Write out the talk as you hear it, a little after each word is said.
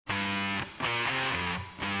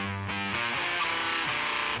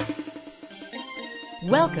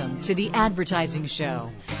Welcome to The Advertising Show,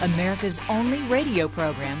 America's only radio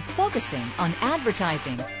program focusing on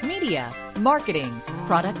advertising, media, marketing,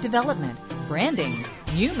 product development, branding,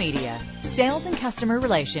 new media, sales, and customer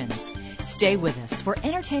relations. Stay with us for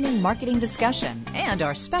entertaining marketing discussion and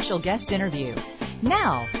our special guest interview.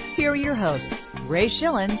 Now, here are your hosts, Ray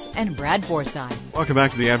Schillens and Brad Forsythe. Welcome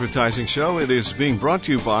back to The Advertising Show. It is being brought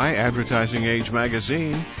to you by Advertising Age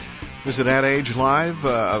Magazine. Visit Ad Age Live,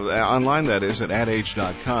 online, that is, at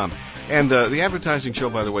adage.com. And the Advertising Show,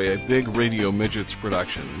 by the way, a big Radio Midgets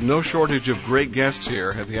production. No shortage of great guests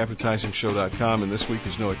here at theadvertisingshow.com, and this week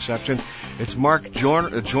is no exception. It's Mark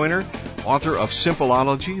Joyner, author of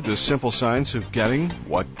Simple-ology, the simple science of getting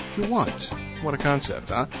what you want. What a concept,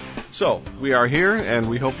 huh? So, we are here, and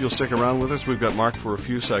we hope you'll stick around with us. We've got Mark for a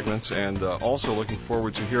few segments, and also looking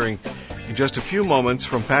forward to hearing in just a few moments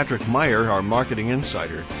from Patrick Meyer, our marketing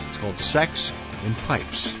insider. It's called Sex in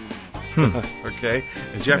Pipes. Okay?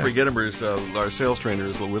 And Jeffrey Gittimer, our sales trainer,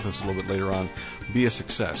 is with us a little bit later on. Be a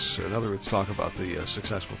success. In other words, talk about the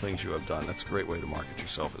successful things you have done. That's a great way to market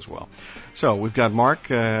yourself as well. So, we've got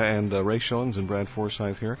Mark and Ray Schillens and Brad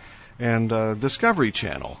Forsythe here. And Discovery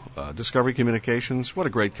Channel, Discovery Communications, what a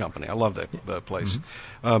great company. I love that place.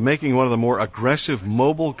 Mm-hmm. Making one of the more aggressive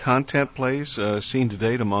mobile content plays seen to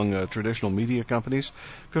date among traditional media companies.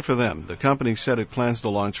 Good for them. The company said it plans to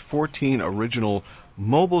launch 14 original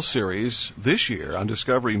mobile series this year on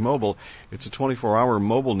Discovery Mobile. It's a 24-hour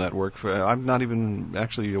mobile network. I'm not even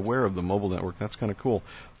actually aware of the mobile network. That's kind of cool.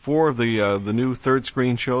 4 of the new third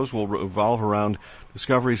screen shows will revolve around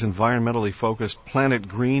Discovery's environmentally focused Planet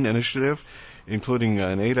Green initiative, including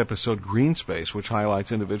an 8-episode Green Space, which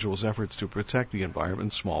highlights individuals' efforts to protect the environment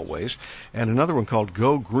in small ways, and another one called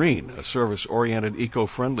Go Green, a service-oriented,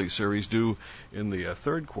 eco-friendly series due in the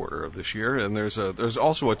third quarter of this year. And there's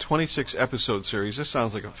also a 26-episode series. This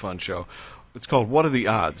sounds like a fun show. It's called What Are the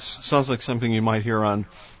Odds? Sounds like something you might hear on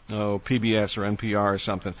PBS or NPR or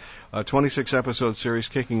something. A 26-episode series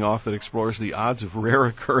kicking off that explores the odds of rare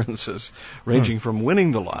occurrences, ranging from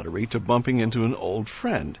winning the lottery to bumping into an old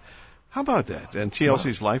friend. How about that? And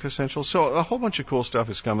TLC's Life Essentials. So a whole bunch of cool stuff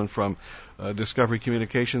is coming from Discovery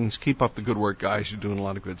Communications. Keep up the good work, guys. You're doing a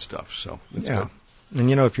lot of good stuff. So it's good. And,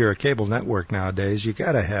 if you're a cable network nowadays, you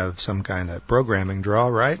got to have some kind of programming draw,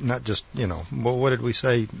 right? Not just, well, what did we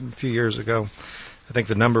say a few years ago? I think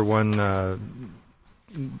the number one,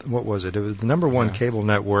 what was it? It was the number one cable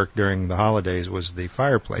network during the holidays was the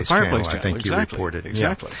Fireplace Channel. I think you reported.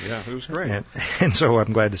 Exactly. Yeah, it was great. And so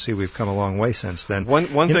I'm glad to see we've come a long way since then.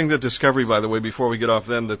 One thing that Discovery, by the way, before we get off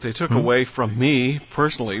them, that they took away from me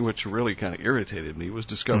personally, which really kind of irritated me, was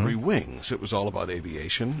Discovery Wings. It was all about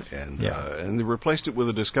aviation, and they replaced it with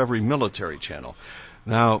a Discovery Military Channel.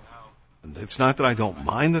 Now, it's not that I don't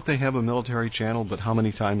mind that they have a military channel, but how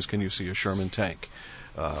many times can you see a Sherman tank?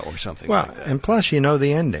 Or something like that. And plus,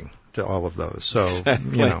 the ending to all of those. So,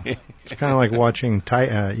 exactly. It's kind of like watching,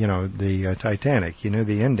 the Titanic. You know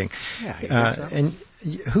the ending. Yeah. And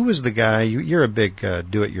who was the guy? You're a big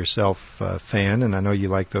do-it-yourself fan, and I know you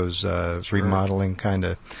like those remodeling kind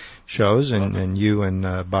of shows. And you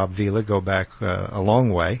and Bob Vila go back a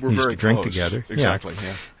long way. We're used very to drink close. together. Exactly.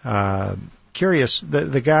 Yeah. Curious,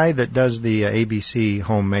 the guy that does the ABC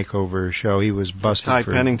home makeover show, he was busted Ty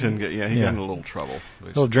for... Pennington, he got in a little trouble. A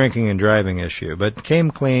little drinking and driving issue, but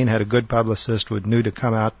came clean, had a good publicist, knew to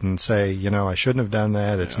come out and say, I shouldn't have done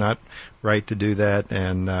that, it's not right to do that,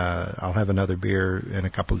 and I'll have another beer in a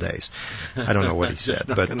couple of days. I don't know what he said,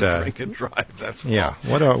 but drink and drive, that's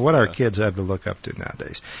what our kids have to look up to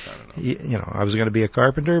nowadays. I don't know. I was going to be a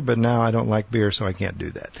carpenter, but now I don't like beer, so I can't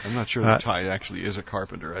do that. I'm not sure that Ty actually is a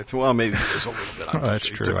carpenter. Well, maybe he is a little bit. That's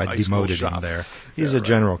true. I demoted him there. He's a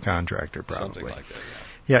general contractor, probably. Something like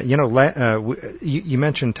that, you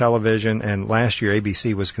mentioned television, and last year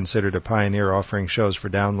ABC was considered a pioneer offering shows for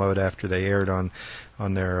download after they aired on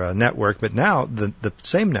their network. But now the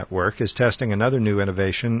same network is testing another new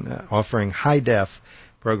innovation, offering high-def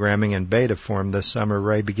programming in beta form this summer,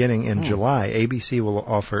 Ray. Beginning in July, ABC will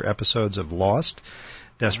offer episodes of Lost,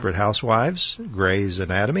 Desperate Housewives, Grey's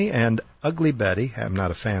Anatomy, and Ugly Betty. I'm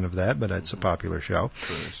not a fan of that, but it's a popular show.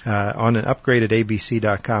 On an upgraded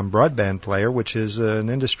ABC.com broadband player, which is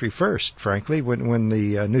an industry first, frankly. When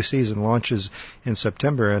the new season launches in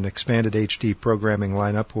September, an expanded HD programming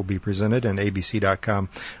lineup will be presented, and ABC.com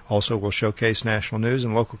also will showcase national news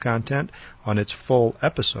and local content on its full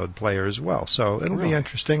episode player as well. So it'll be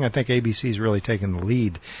interesting. I think ABC's really taken the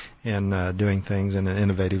lead in doing things in an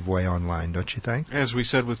innovative way online, don't you think? As we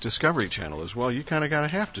said with Discovery Channel as well, you kind of got to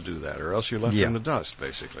have to do that, or else you're left in the dust,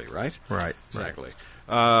 basically, right? Right. Exactly.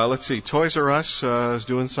 Let's see. Toys R Us is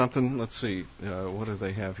doing something. Let's see. What do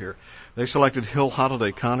they have here? They selected Hill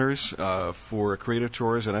Holiday Counters for Creative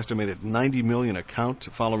Tours, an estimated $90 million account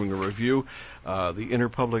following a review. The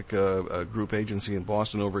Interpublic Group agency in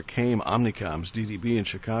Boston overcame Omnicom's DDB in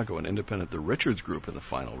Chicago and independent The Richards Group in the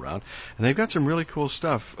final round. And they've got some really cool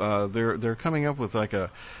stuff. They're coming up with like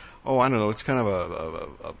it's kind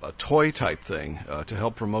of a toy type thing to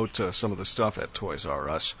help promote some of the stuff at Toys R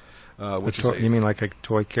Us. You mean like a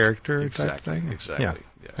toy character type thing? Exactly. Yeah,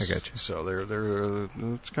 yes. I got you. So they're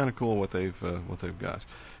it's kind of cool what they've got.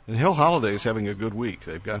 And Hill Holiday is having a good week.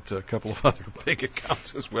 They've got a couple of other big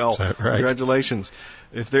accounts as well. Is that right? Congratulations.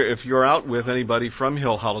 If you're out with anybody from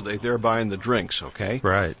Hill Holiday, they're buying the drinks, okay?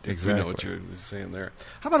 Right, exactly. You know what you're saying there.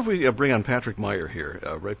 How about if we bring on Patrick Meyer here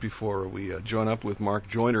right before we join up with Mark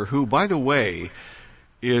Joyner, who, by the way,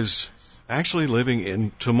 is actually living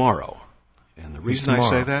in tomorrow. And the reason I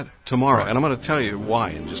say that, tomorrow. Right. And I'm going to tell you why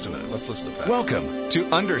in just a minute. Let's listen to that. Welcome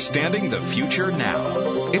to Understanding the Future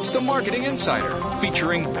Now. It's the Marketing Insider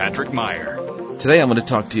featuring Patrick Meyer. Today I'm going to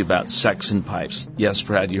talk to you about sex and pipes. Yes,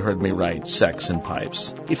 Brad, you heard me right, sex and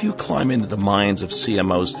pipes. If you climb into the minds of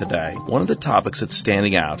CMOs today, one of the topics that's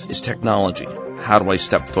standing out is technology. How do I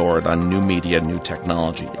step forward on new media, new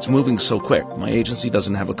technology? It's moving so quick. My agency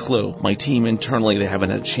doesn't have a clue. My team internally, they haven't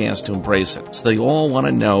had a chance to embrace it. So they all want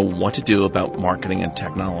to know what to do about marketing and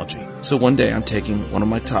technology. So one day I'm taking one of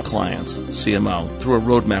my top clients, CMO, through a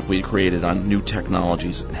roadmap we created on new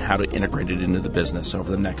technologies and how to integrate it into the business over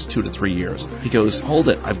the next 2 to 3 years. He goes, hold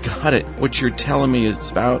it, I've got it. What you're telling me it's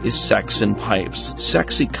about is sex and pipes.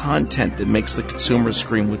 Sexy content that makes the consumer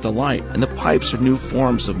scream with delight. And the pipes are new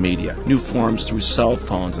forms of media, new forms through cell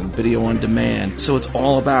phones and video on demand. So it's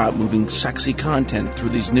all about moving sexy content through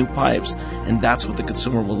these new pipes, and that's what the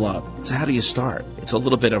consumer will love. So how do you start? It's a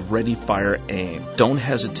little bit of ready, fire, aim. Don't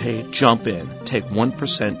hesitate, jump in. Take 1%,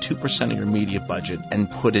 2% of your media budget and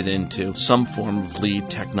put it into some form of lead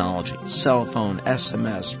technology. Cell phone,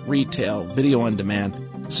 SMS, retail, video on demand.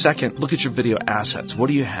 Second, look at your video assets. What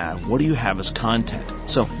do you have? What do you have as content?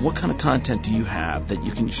 So what kind of content do you have that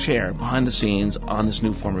you can share behind the scenes on this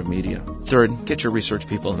new form of media? Third, get your research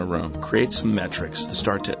people in a room. Create some metrics to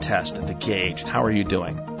start to test and to gauge. How are you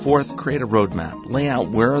doing? Fourth, create a roadmap. Lay out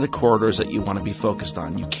where are the corridors that you want to be focused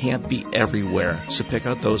on. You can't be everywhere. So pick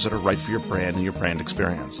out those that are right for your brand and your brand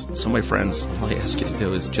experience. So my friends, all I ask you to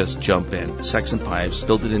do is just jump in. Sex and pipes,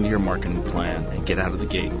 build it into your marketing plan, and get out of the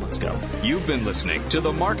gate. Let's go. You've been listening to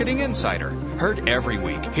the Marketing Insider, heard every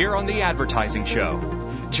week here on The Advertising Show.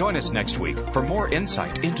 Join us next week for more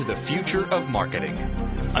insight into the future of marketing.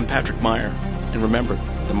 I'm Patrick Meyer, and remember,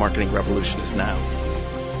 the marketing revolution is now.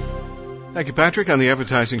 Thank you, Patrick. On The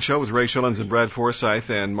Advertising Show with Ray Schillens and Brad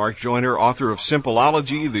Forsythe and Mark Joyner, author of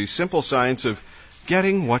Simple-ology, the simple science of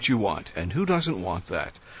getting what you want. And who doesn't want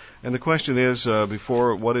that? And the question is,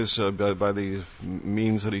 what is by the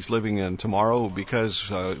means that he's living in tomorrow? Because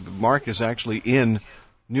Mark is actually in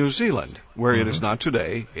New Zealand, where it is not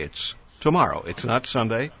today, it's tomorrow. It's not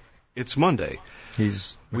Sunday, it's Monday.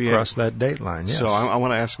 He's across that date line, yes. So I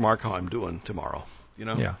want to ask Mark how I'm doing tomorrow. You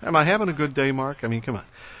know, yeah. Am I having a good day, Mark? I mean, come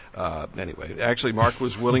on. Anyway, actually, Mark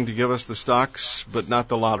was willing to give us the stocks, but not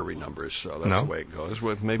the lottery numbers, so that's the way it goes.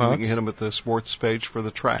 Maybe we can hit him at the sports page for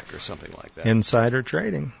the track or something like that. Insider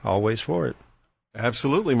trading, always for it.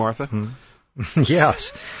 Absolutely, Martha.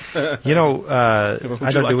 Yes. You know,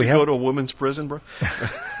 would you like to go to a women's prison, bro?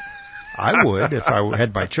 I would if I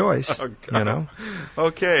had my choice, you know.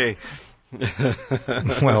 Okay.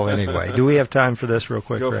 Well, anyway, do we have time for this real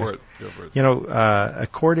quick? Go Ray? for it. You know,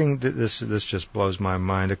 according to this just blows my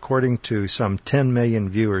mind. According to some 10 million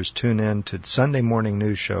viewers tune in to Sunday morning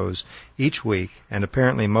news shows each week, and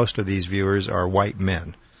apparently most of these viewers are white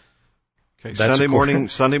men. Okay, Sunday morning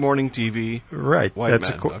TV. Right. White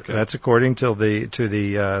men. Okay. That's according to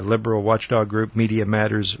the liberal watchdog group Media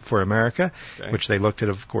Matters for America, which they looked at,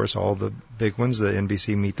 of course, all the big ones, the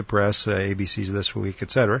NBC Meet the Press, ABC's This Week,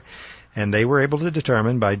 etc. And they were able to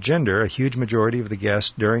determine by gender a huge majority of the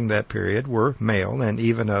guests during that period were male, and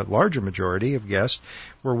even a larger majority of guests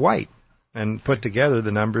were white. And put together,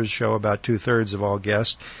 the numbers show about 2/3 of all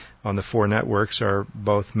guests on the 4 networks are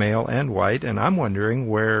both male and white, and I'm wondering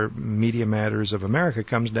where Media Matters of America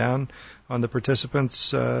comes down on the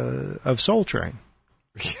participants of Soul Train.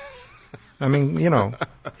 I mean, you know,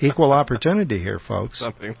 equal opportunity here, folks.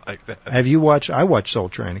 Something like that. Have you watched? I watch Soul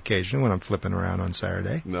Train occasionally when I'm flipping around on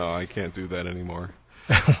Saturday. No, I can't do that anymore.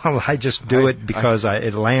 Well, I just do it because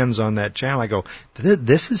it lands on that channel. I go,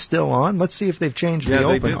 this is still on? Let's see if they've changed the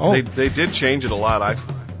open. They did change it a lot.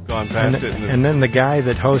 gone past it. And then the guy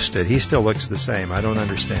that hosted, he still looks the same. I don't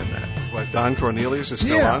understand that. What, Don Cornelius is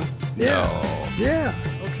still on? Yeah. No. Yeah.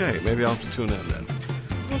 Okay, maybe I'll have to tune in then.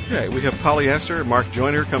 Okay, we have polyester, Mark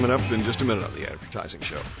Joyner coming up in just a minute on the Advertising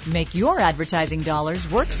Show. Make your advertising dollars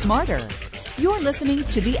work smarter. You're listening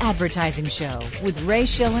to The Advertising Show with Ray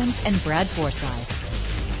Schillens and Brad Forsythe.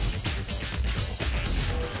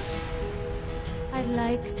 I'd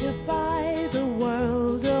like to buy the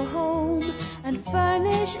world a home and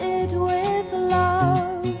furnish it with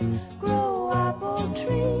love. Grow apple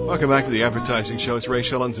trees. Welcome back to the Advertising Show. It's Ray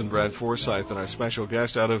Schillens and Brad Forsythe and our special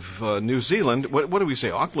guest out of New Zealand. What do we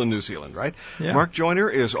say? Auckland, New Zealand, right? Yeah. Mark Joyner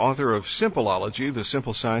is author of Simple-ology, The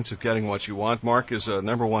Simple Science of Getting What You Want. Mark is a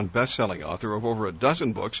 #1 best-selling author of over a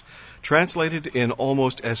dozen books, translated in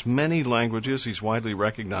almost as many languages. He's widely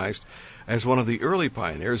recognized as one of the early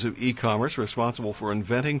pioneers of e-commerce, responsible for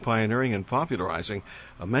inventing, pioneering, and popularizing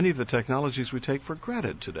many of the technologies we take for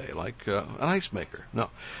granted today, like an ice maker. No,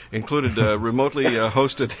 included remotely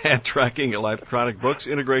hosted ad tracking, electronic books,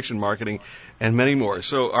 integration marketing, and many more.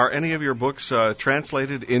 So are any of your books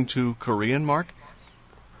translated into Korean, Mark?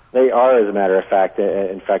 They are, as a matter of fact.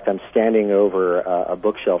 In fact, I'm standing over a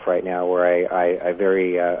bookshelf right now where I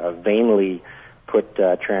very vainly put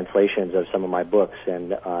translations of some of my books.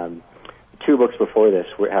 And 2 books before this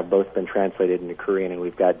have both been translated into Korean, and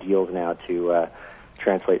we've got deals now to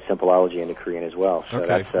translate Simple-ology into Korean as well. So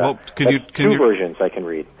okay. that's, Can that's you 2 versions I can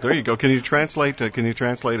read. There you go. Can you translate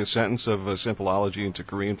a sentence of Simple-ology into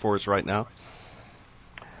Korean for us right now?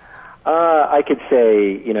 I could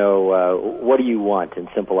say, what do you want in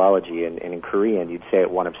Simple-ology? And in Korean, you'd say it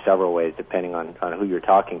one of several ways, depending on who you're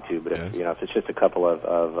talking to. But yes. if it's just a couple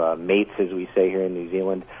of mates, as we say here in New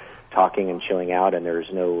Zealand, talking and chilling out, and there's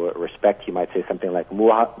no respect, you might say something like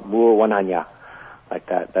 "mua wananya," like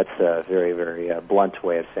that. That's a very, very blunt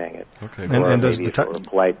way of saying it. Okay. And does maybe the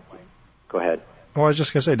polite? Go ahead. Well, I was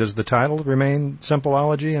just going to say, does the title remain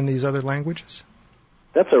Simple-ology in these other languages?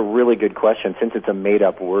 That's a really good question. Since it's a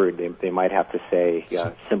made-up word, they might have to say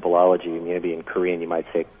Simple-ology. Maybe in Korean you might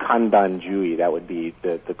say kanbanjui. That would be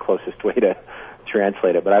the closest way to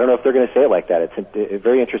translate it. But I don't know if they're going to say it like that. It's a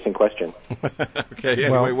very interesting question. Okay,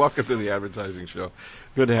 anyway, welcome to the Advertising Show.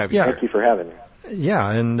 Good to have you. Yeah. Thank you for having me. Yeah,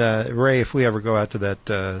 and Ray, if we ever go out to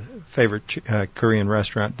that favorite Korean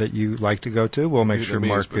restaurant that you like to go to, we'll make sure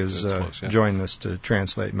Mark is joining us to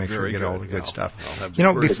translate, make sure we get all the good stuff. I'll have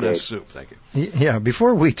the bird's soup. Thank you. Yeah,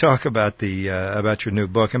 before we talk about about your new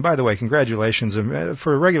book, and by the way, congratulations.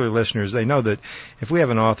 For regular listeners, they know that if we have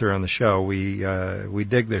an author on the show, we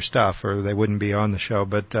dig their stuff, or they wouldn't be on the show.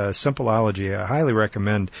 But Simple-ology, I highly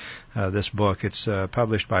recommend this book. It's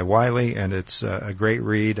published by Wiley, and it's a great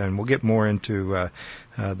read, and we'll get more into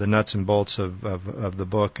the nuts and bolts of the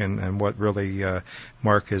book and what really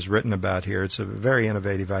Mark has written about here. It's a very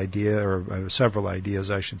innovative idea, or several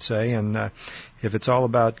ideas, I should say, and if it's all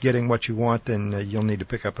about getting what you want, then you'll need to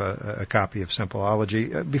pick up a copy of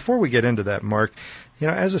Simple-ology. Before we get into that, Mark,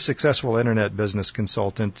 as a successful Internet business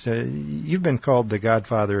consultant, you've been called the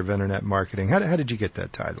godfather of Internet marketing. How did you get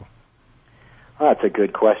that title? Oh, that's a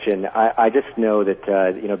good question. I just know that,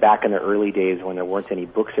 back in the early days when there weren't any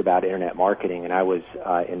books about Internet marketing, and I was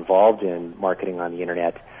involved in marketing on the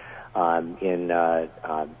Internet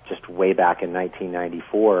just way back in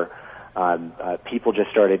 1994, people just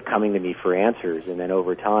started coming to me for answers. And then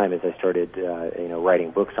over time, as I started, writing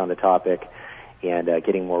books on the topic and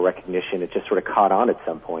getting more recognition, it just sort of caught on at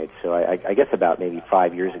some point. So I guess about maybe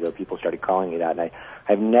 5 years ago, people started calling me that. And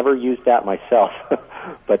I've never used that myself,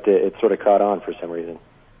 but it sort of caught on for some reason.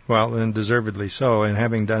 Well, and deservedly so. And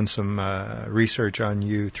having done some research on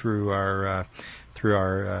you through our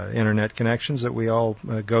internet connections that we all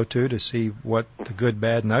go to see what the good,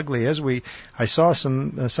 bad, and ugly is, I saw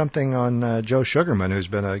something on Joe Sugarman, who's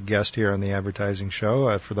been a guest here on the Advertising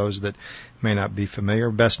Show. For those that may not be familiar,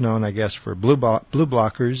 best known, I guess, for Blue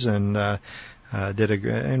Blockers, and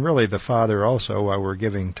and really the father also, while we're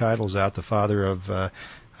giving titles out, the father of the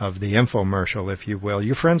infomercial, if you will.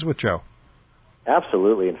 You're friends with Joe?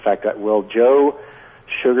 Absolutely. In fact, Joe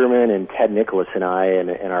Sugarman and Ted Nicholas and I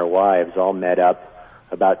and our wives all met up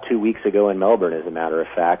about 2 weeks ago in Melbourne, as a matter of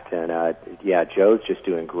fact. And Joe's just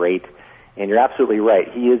doing great. And you're absolutely right.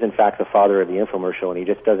 He is, in fact, the father of the infomercial, and he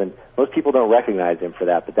just doesn't. Most people don't recognize him for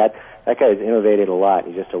that, but that guy has innovated a lot.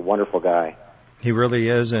 He's just a wonderful guy. He really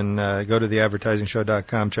is, and go to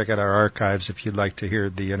theadvertisingshow.com. Check out our archives if you'd like to hear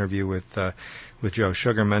the interview with Joe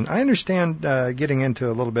Sugarman. I understand, getting into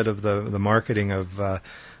a little bit of the marketing of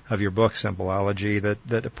your book, Simple-ology,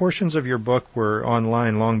 that portions of your book were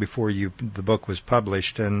online long before the book was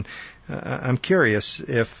published. And I'm curious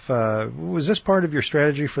if was this part of your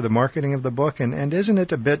strategy for the marketing of the book? And isn't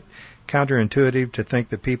it a bit counterintuitive to think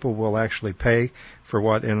that people will actually pay for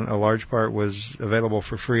what in a large part was available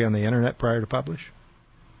for free on the internet prior to publish?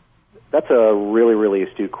 That's a really, really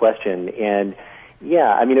astute question. And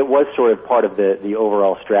yeah, I mean, it was sort of part of the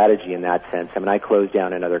overall strategy in that sense. I mean, I closed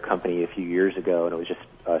down another company a few years ago, and it was just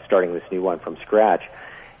starting this new one from scratch.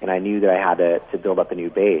 And I knew that I had to build up a new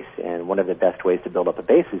base. And one of the best ways to build up a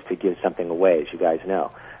base is to give something away, as you guys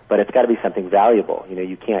know. But it's got to be something valuable. You know,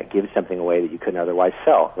 you can't give something away that you couldn't otherwise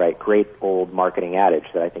sell, right? Great old marketing adage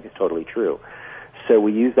that I think is totally true. So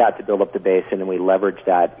we use that to build up the base, and then we leverage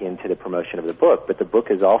that into the promotion of the book. But the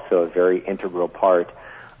book is also a very integral part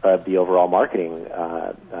of the overall marketing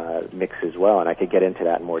mix as well, and I could get into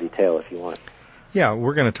that in more detail if you want. Yeah,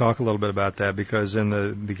 we're going to talk a little bit about that because in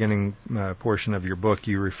the beginning portion of your book,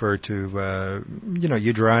 you refer to,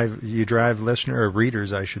 you drive listener or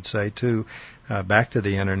readers, I should say, to back to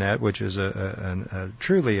the internet, which is a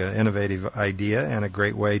truly an innovative idea and a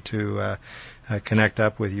great way to connect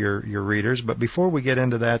up with your readers. But before we get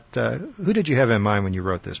into that, who did you have in mind when you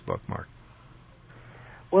wrote this book, Mark?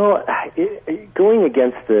 Well, going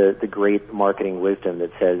against the great marketing wisdom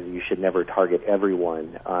that says you should never target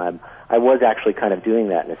everyone, I was actually kind of doing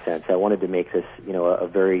that in a sense. I wanted to make this, a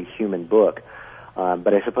very human book.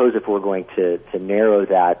 But I suppose if we're going to narrow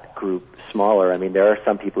that group smaller, I mean, there are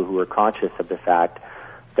some people who are conscious of the fact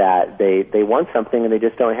that they want something and they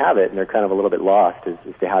just don't have it, and they're kind of a little bit lost as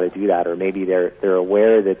to how to do that, or maybe they're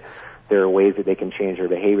aware that there are ways that they can change their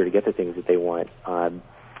behavior to get the things that they want.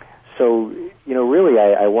 So, really,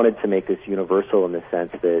 I wanted to make this universal in the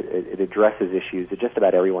sense that it addresses issues that just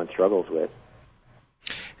about everyone struggles with.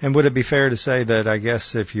 And would it be fair to say that I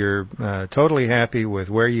guess if you're totally happy with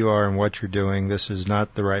where you are and what you're doing, this is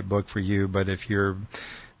not the right book for you, but if you're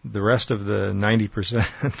the rest of the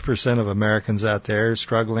 90% of Americans out there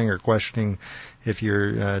struggling or questioning if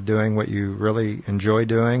you're doing what you really enjoy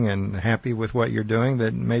doing and happy with what you're doing,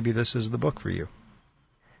 then maybe this is the book for you.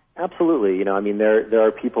 Absolutely. There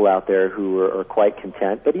are people out there who are quite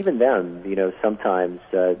content, but even them, sometimes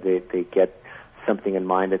they get something in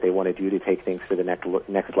mind that they want to do to take things to the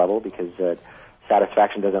next level, because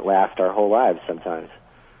satisfaction doesn't last our whole lives sometimes.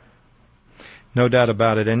 No doubt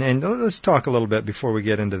about it. And let's talk a little bit before we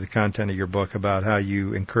get into the content of your book about how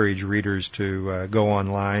you encourage readers to go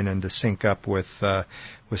online and to sync up with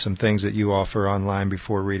some things that you offer online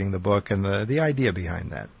before reading the book and the idea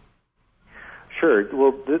behind that. Sure.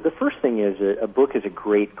 Well, the first thing is a book is a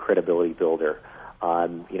great credibility builder.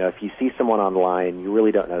 If you see someone online, you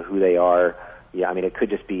really don't know who they are. Yeah, I mean, it could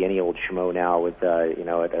just be any old schmo now with,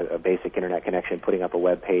 a basic internet connection putting up a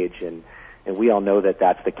web page, and we all know that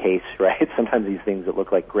that's the case, right? Sometimes these things that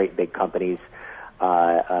look like great big companies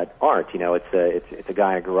aren't. It's a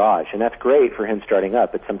guy in a garage, and that's great for him starting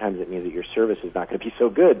up, but sometimes it means that your service is not going to be so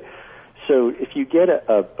good. So if you get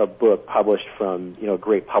a book published from, a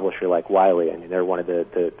great publisher like Wiley, I mean, they're one of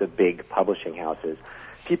the big publishing houses,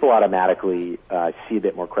 people automatically see a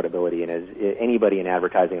bit more credibility. And as anybody in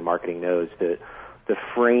advertising and marketing knows, the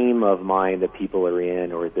frame of mind that people are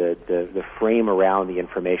in, or the frame around the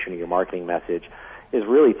information of your marketing message, is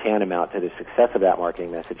really tantamount to the success of that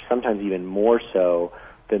marketing message, sometimes even more so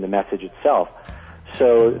than the message itself.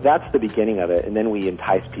 So that's the beginning of it, and then we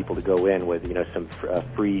entice people to go in with, some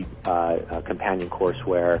free companion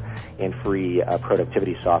courseware and free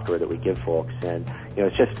productivity software that we give folks, and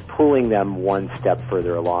it's just pulling them one step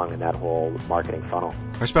further along in that whole marketing funnel.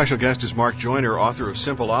 Our special guest is Mark Joyner, author of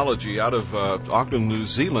Simple-ology, out of Auckland, New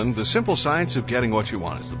Zealand. The Simple Science of Getting What You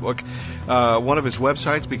Want is the book. One of his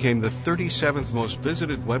websites became the 37th most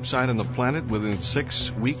visited website on the planet within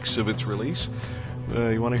 6 weeks of its release.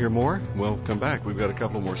 You want to hear more? Well, come back. We've got a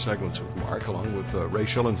couple more segments with Mark, along with Ray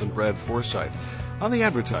Schillens and Brad Forsythe, on The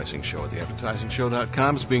Advertising Show.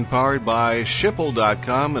 TheAdvertisingShow.com is being powered by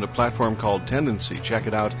Schipul.com and a platform called Tendency. Check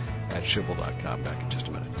it out at Schipul.com. Back in just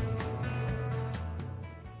a minute.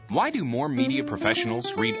 Why do more media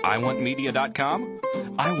professionals read iWantMedia.com?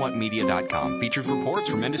 iWantMedia.com features reports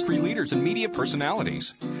from industry leaders and media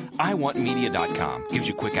personalities. iWantMedia.com gives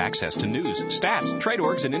you quick access to news, stats, trade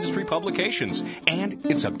orgs, and industry publications, and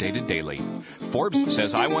it's updated daily. Forbes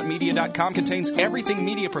says iWantMedia.com contains everything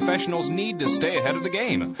media professionals need to stay ahead of the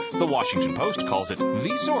game. The Washington Post calls it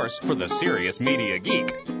the source for the serious media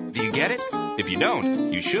geek. Do you get it? If you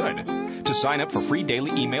don't, you should. To sign up for free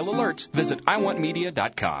daily email alerts, visit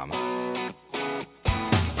iWantMedia.com.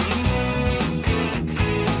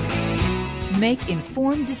 Make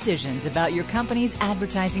informed decisions about your company's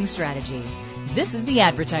advertising strategy. This is The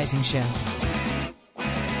Advertising Show. Button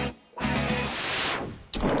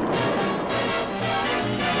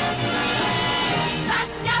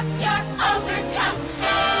up your overcoat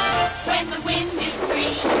when the wind is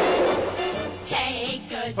free. Take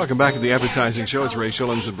good. Welcome back to The Advertising Show. It's Ray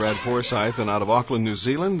Shillings and Brad Forsythe, and out of Auckland, New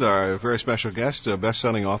Zealand, our very special guest,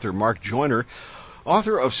 best-selling author Mark Joyner,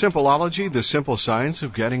 author of Simple-ology, The Simple Science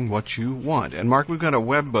of Getting What You Want. And Mark, we've got a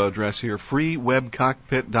web address here,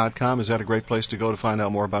 freewebcockpit.com. Is that a great place to go to find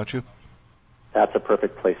out more about you? That's a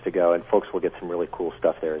perfect place to go, and folks will get some really cool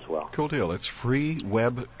stuff there as well. Cool deal. It's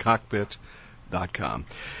freewebcockpit.com.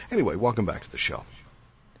 Anyway, welcome back to the show.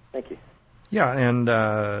 Thank you. Yeah, and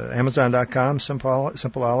Amazon.com,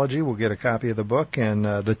 Simple-ology, will get a copy of the book. And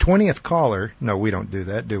the 20th caller, no, we don't do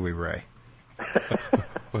that, do we, Ray?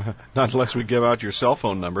 Not unless we give out your cell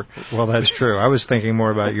phone number. Well, that's true. I was thinking more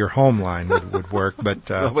about your home line would work, but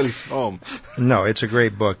nobody's home. No, it's a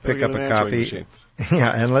great book. Pick up a copy. Machine. Yeah,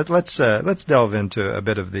 and let's delve into a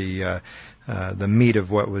bit of the meat of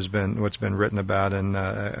what's been written about, and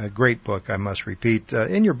a great book, I must repeat.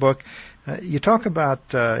 In your book, you talk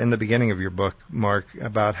about in the beginning of your book, Mark,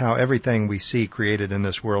 about how everything we see created in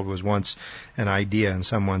this world was once an idea in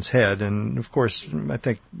someone's head, and of course, I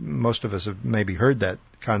think most of us have maybe heard that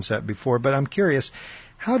concept before. But I'm curious,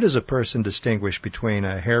 how does a person distinguish between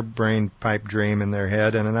a harebrained pipe dream in their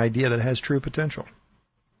head and an idea that has true potential?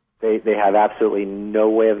 They have absolutely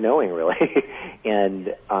no way of knowing, really.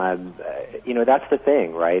 And, that's the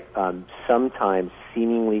thing, right? Sometimes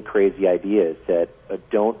seemingly crazy ideas that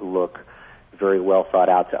don't look very well thought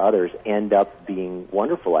out to others end up being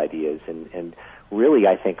wonderful ideas. And really,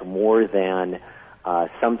 I think more than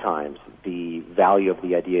sometimes the value of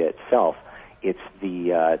the idea itself, it's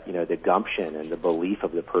the gumption and the belief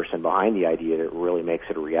of the person behind the idea that really makes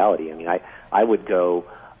it a reality. I mean, I would go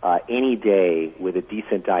any day with a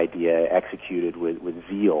decent idea executed with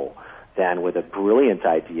zeal than with a brilliant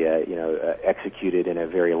idea, executed in a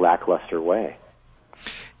very lackluster way.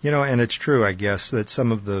 And it's true, I guess, that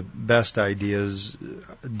some of the best ideas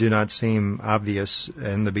do not seem obvious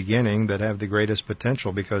in the beginning that have the greatest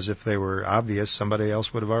potential, because if they were obvious, somebody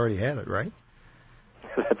else would have already had it, right?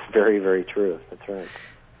 That's very, very true. That's right.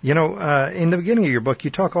 In the beginning of your book, you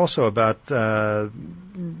talk also about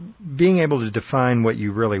being able to define what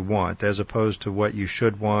you really want as opposed to what you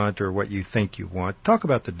should want or what you think you want. Talk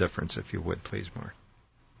about the difference, if you would, please, Mark.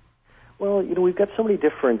 Well, we've got so many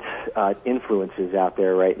different influences out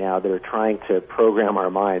there right now that are trying to program our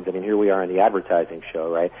minds. I mean, here we are on the advertising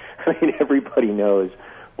show, right? I mean, everybody knows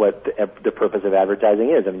what the purpose of advertising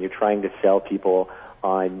is. I mean, you're trying to sell people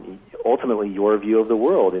on ultimately your view of the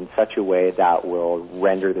world in such a way that will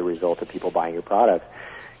render the result of people buying your products.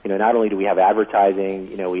 Not only do we have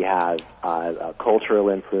advertising, we have cultural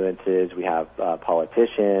influences, we have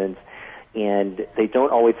politicians, and they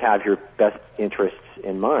don't always have your best interests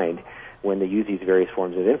in mind when they use these various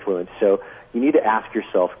forms of influence. So you need to ask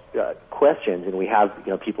yourself questions, and we have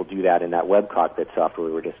people do that in that web cockpit software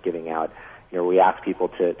we were just giving out. We ask people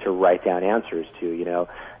to write down answers to,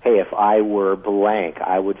 hey, if I were blank,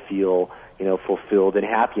 I would feel, fulfilled and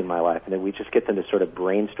happy in my life. And then we just get them to sort of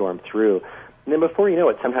brainstorm through. And then before you know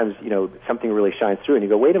it, sometimes, something really shines through and you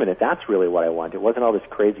go, wait a minute, that's really what I want. It wasn't all this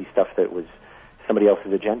crazy stuff that was somebody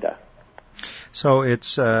else's agenda. So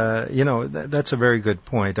it's, that's a very good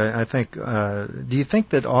point. I think, do you think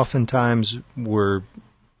that oftentimes we're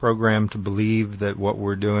programmed to believe that what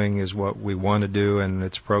we're doing is what we want to do, and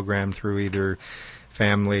it's programmed through either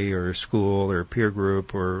family or school or peer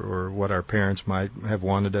group or what our parents might have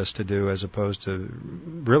wanted us to do, as opposed to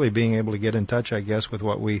really being able to get in touch, I guess, with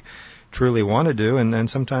what we truly want to do, and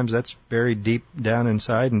sometimes that's very deep down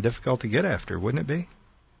inside and difficult to get after, wouldn't it be?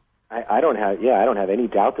 I don't have any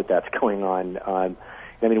doubt that that's going on. I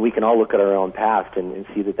mean, we can all look at our own past and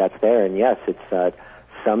see that that's there, and yes, it's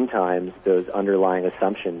sometimes those underlying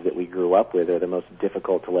assumptions that we grew up with are the most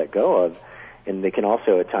difficult to let go of, and they can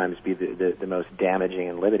also at times be the most damaging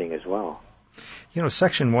and limiting as well.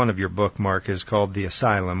 Section 1 of your book, Mark, is called The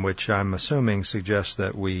Asylum, which I'm assuming suggests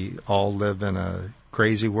that we all live in a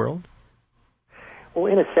crazy world? Well,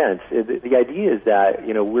 in a sense, the idea is that,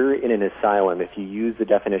 we're in an asylum. If you use the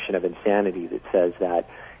definition of insanity that says that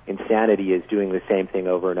insanity is doing the same thing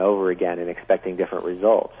over and over again and expecting different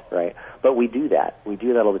results, right? But we do that. We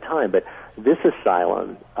do that all the time. But this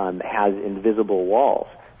asylum has invisible walls.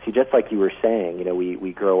 See, just like you were saying,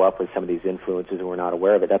 we grow up with some of these influences and we're not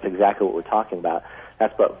aware of it. That's exactly what we're talking about.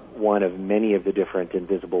 That's but one of many of the different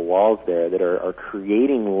invisible walls there that are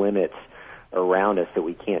creating limits around us that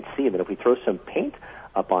we can't see. And if we throw some paint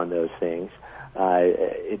up on those things,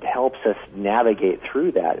 it helps us navigate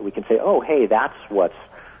through that. We can say, oh, hey, that's what's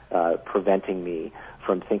preventing me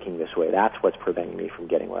from thinking this way. That's what's preventing me from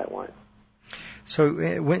getting what I want. So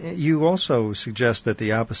when you also suggest that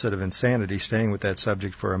the opposite of insanity, staying with that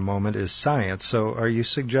subject for a moment, is science. So are you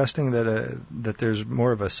suggesting that there's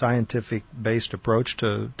more of a scientific-based approach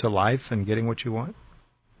to life and getting what you want?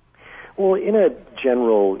 Well, in a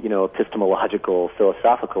general, epistemological,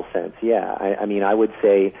 philosophical sense, yeah. I mean, I would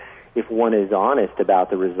say if one is honest about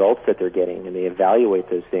the results that they're getting and they evaluate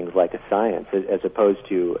those things like a science as opposed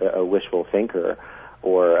to a wishful thinker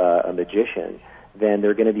or a magician, then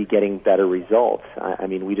they're going to be getting better results. I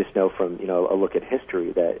mean, we just know from, a look at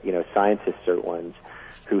history that, scientists are ones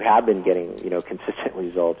who have been getting, consistent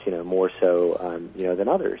results, more so, than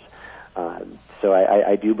others. So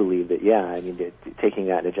I do believe that, yeah, I mean, taking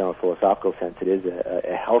that in a general philosophical sense, it is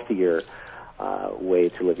a healthier way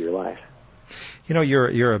to live your life.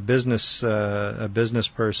 You're a business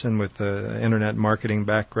person with an internet marketing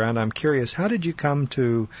background. I'm curious, how did you come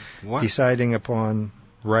to deciding upon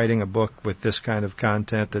writing a book with this kind of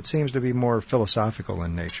content that seems to be more philosophical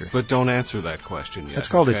in nature? But don't answer that question yet. That's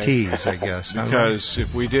called a tease, I guess. Because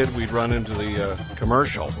if we did, we'd run into the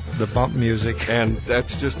commercial. The bump music. And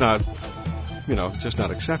that's just not, just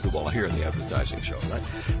not acceptable here in the advertising show, right?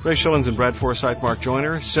 Ray Schillens and Brad Forsythe, Mark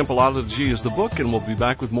Joyner. Simple-ology is the book, and we'll be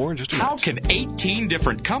back with more in just a minute. How can 18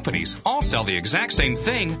 different companies all sell the exact same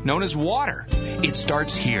thing known as water? It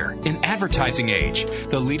starts here in Advertising Age,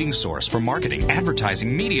 the leading source for marketing,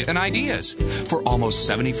 advertising, media, and ideas. For almost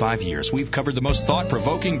 75 years, we've covered the most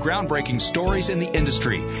thought-provoking, groundbreaking stories in the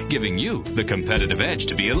industry, giving you the competitive edge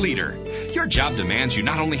to be a leader. Your job demands you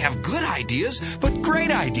not only have good ideas, but great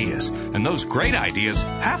ideas. And those great ideas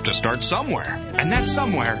have to start somewhere. And that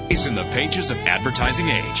somewhere is in the pages of Advertising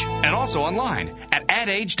Age, and also online at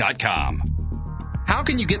adage.com. How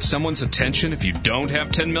can you get someone's attention if you don't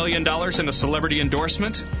have $10 million in a celebrity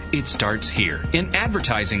endorsement? It starts here in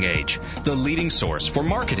Advertising Age, the leading source for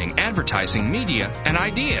marketing, advertising, media, and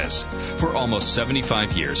ideas. For almost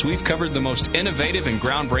 75 years, we've covered the most innovative and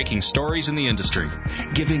groundbreaking stories in the industry,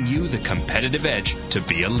 giving you the competitive edge to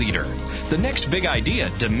be a leader. The next big idea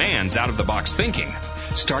demands out-of-the-box thinking.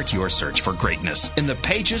 Start your search for greatness in the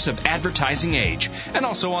pages of Advertising Age, and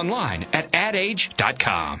also online at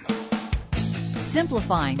adage.com.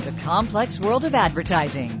 Simplifying the complex world of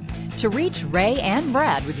advertising. To reach Ray and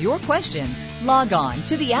Brad with your questions, log on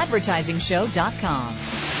to theadvertisingshow.com.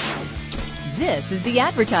 This is The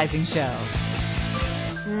Advertising Show.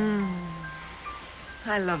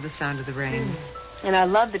 I love the sound of the rain. And I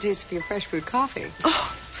love the taste of your fresh brewed coffee.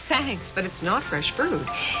 Oh, thanks, but it's not fresh brewed.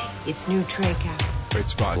 It's new Tray Cap. Great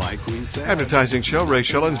spot. Like we said. Advertising Show, Ray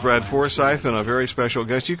Schillens, Brad Forsythe, and a very special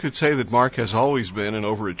guest. You could say that Mark has always been an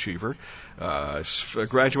overachiever,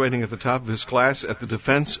 graduating at the top of his class at the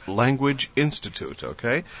Defense Language Institute,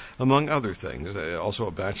 okay, among other things, also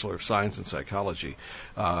a Bachelor of Science in Psychology.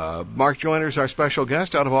 Mark Joyner is our special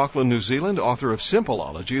guest out of Auckland, New Zealand, author of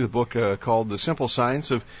Simple-ology, the book called The Simple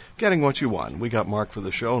Science of Getting What You Want. We got Mark for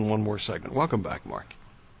the show in one more segment. Welcome back, Mark.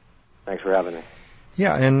 Thanks for having me.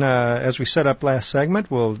 Yeah, and as we set up last segment,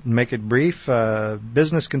 we'll make it brief.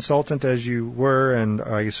 Business consultant as you were, and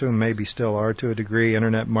I assume maybe still are to a degree,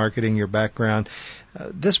 internet marketing, your background.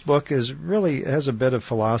 This book has a bit of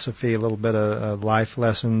philosophy, a little bit of life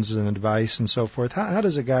lessons and advice and so forth. How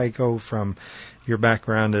does a guy go from your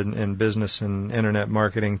background in business and internet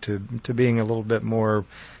marketing to being a little bit more,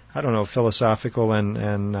 philosophical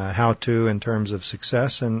and how-to in terms of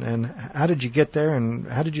success? And how did you get there, and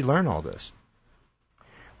how did you learn all this?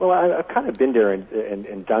 Well, I've kind of been there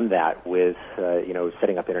and done that with,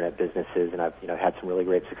 setting up internet businesses, and I've, had some really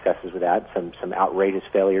great successes with that, some outrageous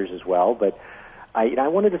failures as well. But I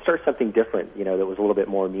wanted to start something different, that was a little bit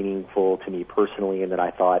more meaningful to me personally, and that I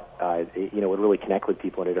thought, would really connect with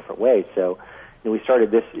people in a different way. So, we started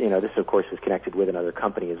this, this of course is connected with another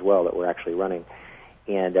company as well that we're actually running.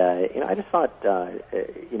 And, I just thought,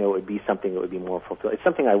 it would be something that would be more fulfilling. It's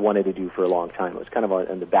something I wanted to do for a long time. It was kind of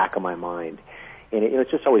in the back of my mind. And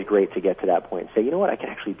it's just always great to get to that point and say, you know what, I can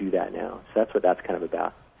actually do that now. So that's what that's kind of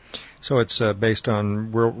about. So it's based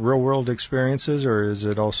on real-world experiences, or is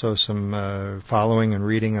it also some following and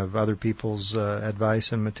reading of other people's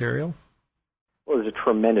advice and material? Well, there's a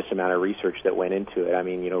tremendous amount of research that went into it. I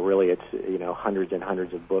mean, really it's, hundreds and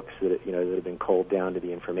hundreds of books that, that have been culled down to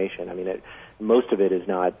the information. I mean, most of it is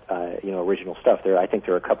not, original stuff. I think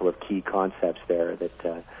there are a couple of key concepts there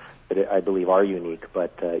that I believe are unique,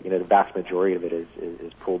 but the vast majority of it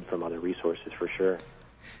is pulled from other resources for sure.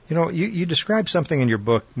 You describe something in your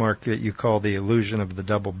book, Mark, that you call the illusion of the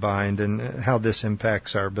double bind, and how this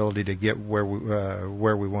impacts our ability to get where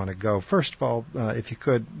we want to go. First of all, if you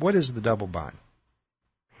could, what is the double bind?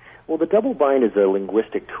 Well, the double bind is a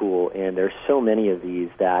linguistic tool, and there's so many of these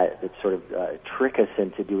that sort of trick us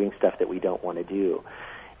into doing stuff that we don't want to do.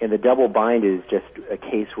 And the double bind is just a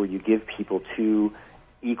case where you give people two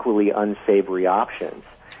equally unsavory options.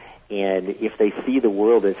 And if they see the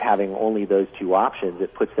world as having only those two options,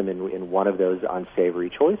 it puts them in one of those unsavory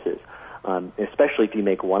choices. Especially if you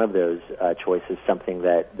make one of those choices something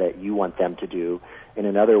that you want them to do, and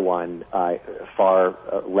another one far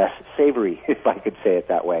less savory, if I could say it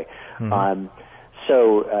that way. Mm-hmm.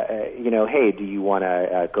 Hey, do you want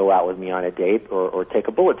to go out with me on a date or take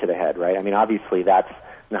a bullet to the head, right? I mean, obviously that's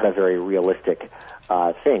not a very realistic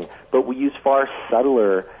thing, but we use far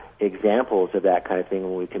subtler examples of that kind of thing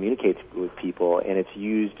when we communicate with people, and it's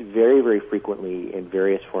used very, very frequently in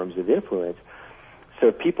various forms of influence. So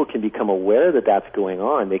if people can become aware that that's going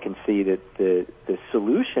on, they can see that the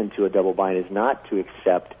solution to a double bind is not to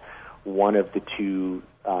accept one of the two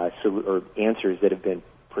or answers that have been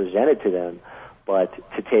presented to them, but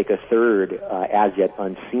to take a third, as yet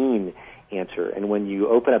unseen answer. And when you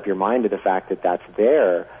open up your mind to the fact that that's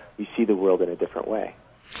there, you see the world in a different way.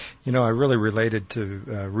 You know, I really related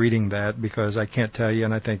to reading that because I can't tell you,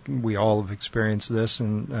 and I think we all have experienced this,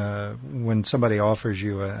 and when somebody offers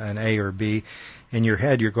you an A or B, in your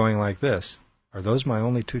head you're going like this: are those my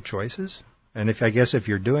only two choices? And if if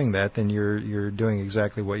you're doing that, then you're doing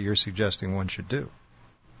exactly what you're suggesting one should do.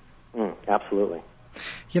 Absolutely.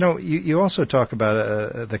 You know, you also talk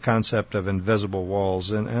about the concept of invisible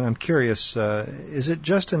walls, and I'm curious, is it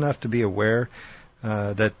just enough to be aware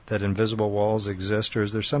that invisible walls exist, or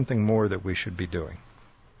is there something more that we should be doing?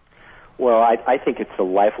 Well, I think it's a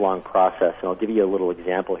lifelong process, and I'll give you a little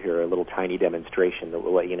example here, a little tiny demonstration that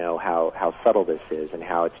will let you know how subtle this is and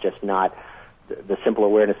how it's just not the simple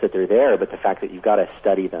awareness that they're there, but the fact that you've got to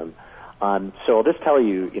study them. So I'll just tell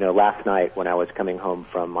you, last night when I was coming home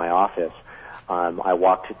from my office, I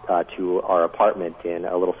walked to our apartment in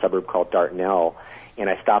a little suburb called Dartnell,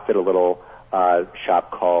 and I stopped at a little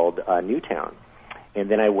shop called Newtown. And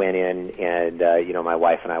then I went in and, my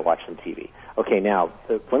wife and I watched some TV. Okay, now,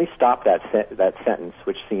 let me stop that sentence,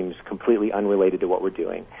 which seems completely unrelated to what we're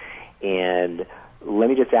doing. And let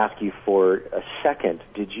me just ask you for a second,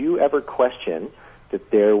 did you ever question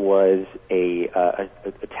that there was a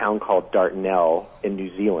town called Dartnell in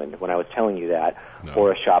New Zealand when I was telling you that, No.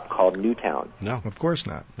 or a shop called Newtown? No. Of course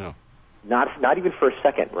not. No. Not even for a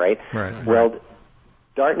second, right? Right. Well,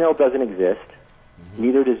 Dartnell doesn't exist. Mm-hmm.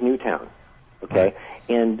 Neither does Newtown. Okay? Right.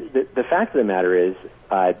 And the fact of the matter is,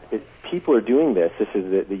 people are doing this. This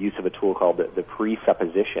is the use of a tool called the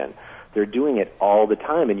presupposition. They're doing it all the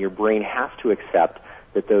time, and your brain has to accept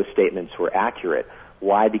that those statements were accurate.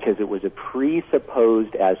 Why? Because it was a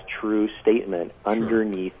presupposed as true statement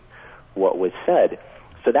underneath what was said.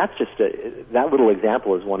 So that's just that little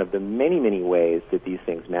example is one of the many, many ways that these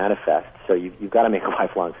things manifest. So you've got to make a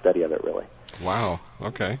lifelong study of it, really. Wow.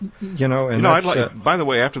 Okay. I'd like. By the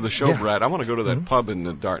way, after the show, Brad, I want to go to that pub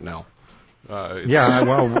in Dartnell.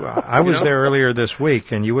 I was there earlier this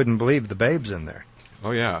week, and you wouldn't believe the babes in there. Oh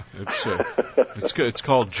yeah, it's good. It's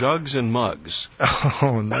called Jugs and Mugs.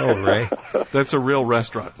 Oh no, Ray! That's a real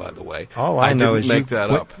restaurant, by the way. All I know didn't is make that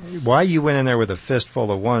up. Why you went in there with a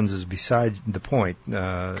fistful of ones is beside the point.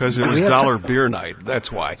 Because it was dollar beer night.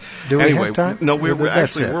 That's why. Do we have time? No, we're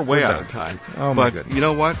way out of time. Oh my goodness! But you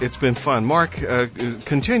know what? It's been fun, Mark.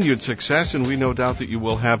 Continued success, and we no doubt that you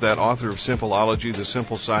will have that. Author of Simple-ology, The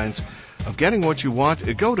Simple Science of Getting What You Want.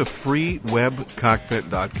 Go to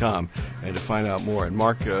freewebcockpit.com and to find out more. And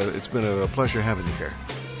Mark, it's been a pleasure having you here.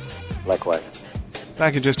 Likewise.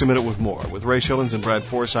 Back in just a minute with more with Ray Schillens and Brad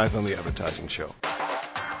Forsythe on The Advertising Show.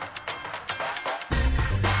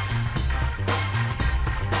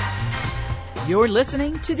 You're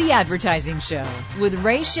listening to The Advertising Show with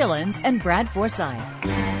Ray Schillens and Brad Forsythe.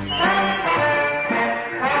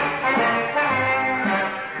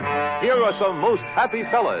 Here are some most happy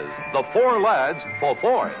fellas, the four lads for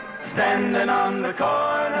Ford. Standing on the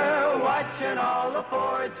corner, watching all the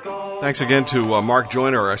Fords go. Thanks again to Mark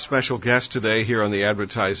Joyner, our special guest today here on The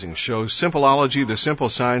Advertising Show. Simple-ology, the simple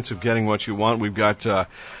science of getting what you want. We've got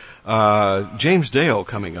James Dale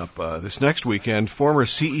coming up this next weekend, former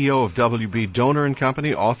CEO of WB Donor &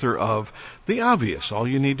 Company, author of The Obvious, All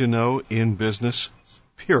You Need to Know in Business,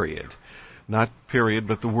 period. Not period,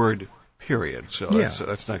 but the word period. So Yeah.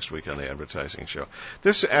 that's next week on the advertising show.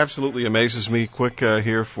 This absolutely amazes me. Quick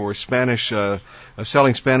here for Spanish,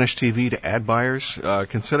 selling Spanish TV to ad buyers.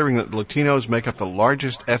 Considering that Latinos make up the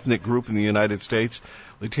largest ethnic group in the United States,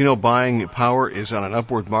 Latino buying power is on an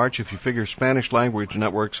upward march. If you figure Spanish language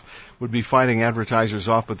networks would be fighting advertisers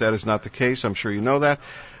off, but that is not the case. I'm sure you know that.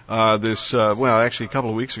 Actually a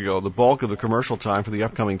couple of weeks ago, the bulk of the commercial time for the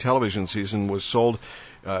upcoming television season was sold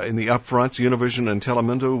in the upfronts. Univision and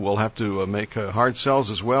Telemundo will have to make hard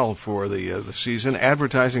sells as well for the season.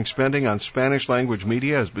 Advertising spending on Spanish language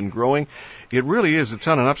media has been growing. It really is. It's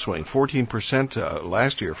on an upswing, 14%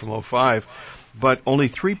 last year from 2005. But only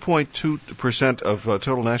 3.2% of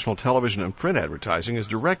total national television and print advertising is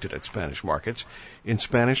directed at Spanish markets in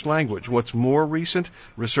Spanish language. What's more recent,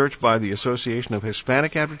 research by the Association of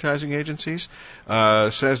Hispanic Advertising Agencies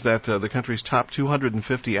says that the country's top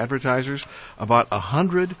 250 advertisers, about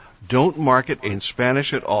 100 don't market in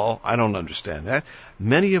Spanish at all. I don't understand that.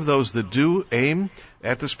 Many of those that do aim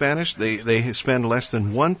at the Spanish, they spend less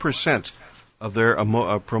than 1% of their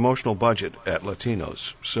promotional budget at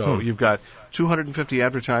Latinos. So you've got 250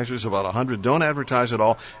 advertisers, about 100 don't advertise at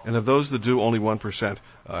all, and of those that do, only 1%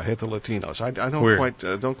 hit the Latinos. I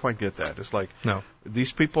don't quite get that. It's like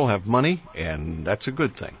these people have money, and that's a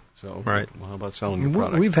good thing. So right. Well, how about selling your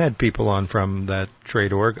product? We've had people on from that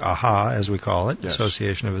trade org, AHA, as we call it, yes.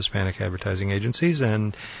 Association of Hispanic Advertising Agencies,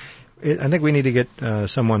 and I think we need to get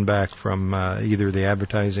someone back from either the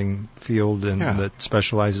advertising field that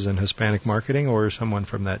specializes in Hispanic marketing, or someone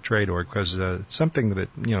from that trade org, because it's something that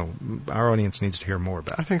our audience needs to hear more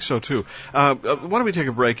about. I think so too. Why don't we take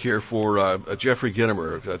a break here for Jeffrey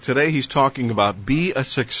Gitomer? Today he's talking about be a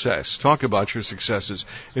success. Talk about your successes.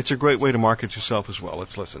 It's a great way to market yourself as well.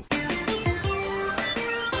 Let's listen.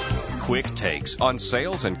 Quick takes on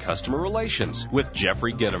sales and customer relations with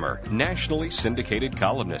Jeffrey Gitomer, nationally syndicated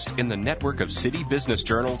columnist in the network of city business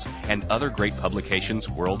journals and other great publications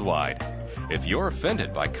worldwide. If you're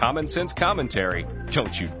offended by common sense commentary,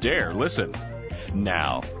 don't you dare listen.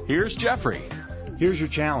 Now, here's Jeffrey. Here's your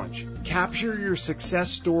challenge. Capture your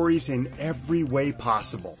success stories in every way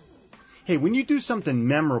possible. Hey, when you do something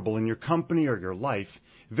memorable in your company or your life,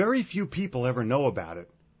 very few people ever know about it.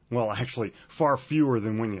 Well, actually, far fewer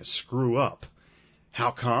than when you screw up.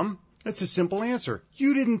 How come? That's a simple answer.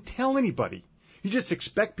 You didn't tell anybody. You just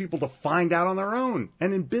expect people to find out on their own.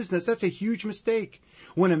 And in business, that's a huge mistake.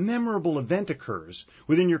 When a memorable event occurs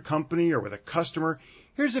within your company or with a customer,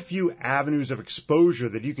 here's a few avenues of exposure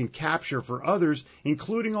that you can capture for others,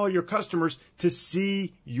 including all your customers, to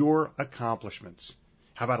see your accomplishments.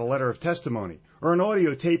 How about a letter of testimony, or an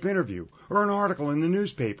audio tape interview, or an article in the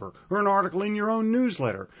newspaper, or an article in your own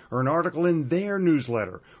newsletter, or an article in their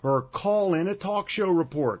newsletter, or a call in a talk show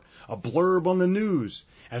report, a blurb on the news,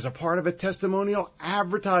 as a part of a testimonial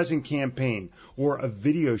advertising campaign, or a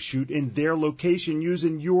video shoot in their location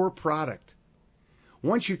using your product.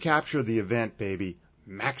 Once you capture the event, baby,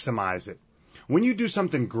 maximize it. When you do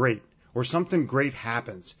something great, or something great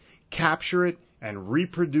happens, capture it and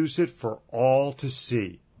reproduce it for all to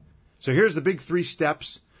see. So here's the big 3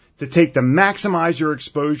 steps to take to maximize your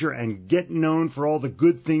exposure and get known for all the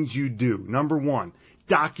good things you do. Number 1,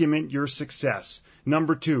 document your success.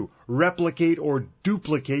 Number 2, replicate or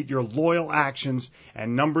duplicate your loyal actions.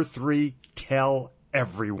 And number 3, tell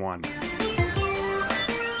everyone.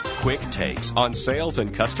 Quick takes on sales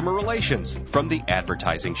and customer relations from The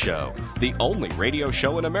Advertising Show, the only radio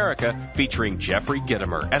show in America featuring Jeffrey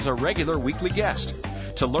Gitomer as a regular weekly guest.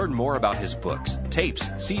 To learn more about his books, tapes,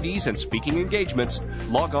 CDs, and speaking engagements,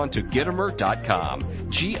 log on to Gitomer.com,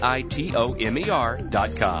 Gitomer.com.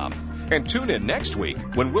 And tune in next week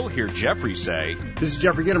when we'll hear Jeffrey say, This is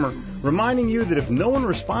Jeffrey Gitomer, reminding you that if no one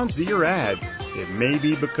responds to your ad, it may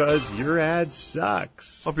be because your ad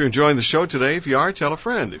sucks. Hope you're enjoying the show today. If you are, tell a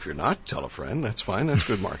friend. If you're not, tell a friend. That's fine. That's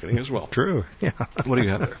good marketing as well. True. Yeah. What do you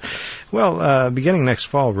have there? Well, beginning next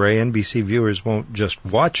fall, Ray, NBC viewers won't just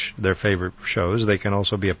watch their favorite shows. They can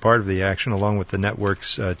also be a part of the action along with the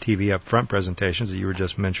network's TV upfront presentations that you were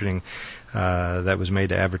just mentioning that was made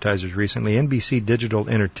to advertisers recently. NBC Digital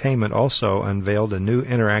Entertainment also unveiled a new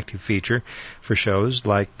interactive feature for shows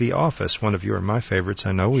like The Office, one of your and my favorites,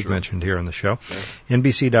 I know we've mentioned here on the show. Yeah.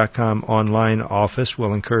 NBC.com Online Office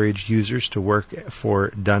will encourage users to work for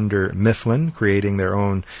Dunder Mifflin, creating their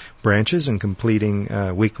own branches and completing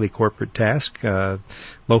weekly corporate tasks.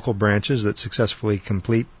 Local branches that successfully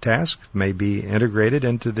complete tasks may be integrated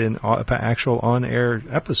into the actual on-air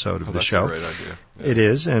episode of the show. That's a great idea. Yeah. It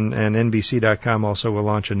is, and NBC.com also will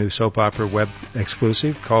launch a new soap opera web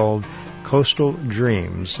exclusive called Coastal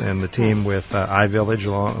Dreams, and the team with iVillage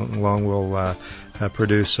along will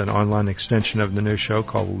produce an online extension of the new show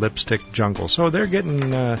called Lipstick Jungle. So they're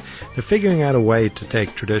figuring out a way to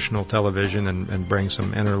take traditional television and bring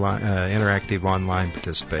some interactive online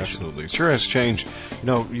participation. Absolutely. It sure has changed.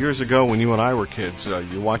 Years ago when you and I were kids,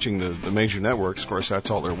 you're watching the major networks. Of course, that's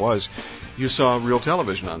all there was. You saw real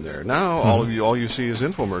television on there. Now, all you see is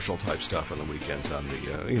infomercial type stuff on the weekends on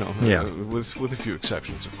the, with a few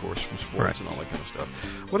exceptions, of course, from sports and all that kind of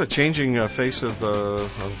stuff. What a changing face of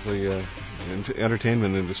the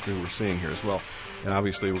entertainment industry we're seeing here as well. And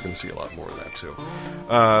obviously, we're going to see a lot more of that, too.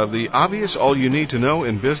 The obvious, all you need to know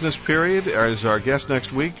in business, period, is our guest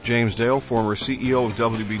next week, James Dale, former CEO of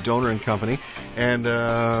WB Donor & Company.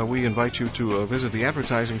 And we invite you to visit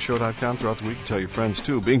theadvertisingshow.com throughout the week and tell your friends,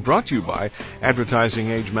 too. Being brought to you by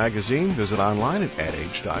Advertising Age Magazine. Visit online at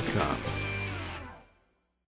adage.com.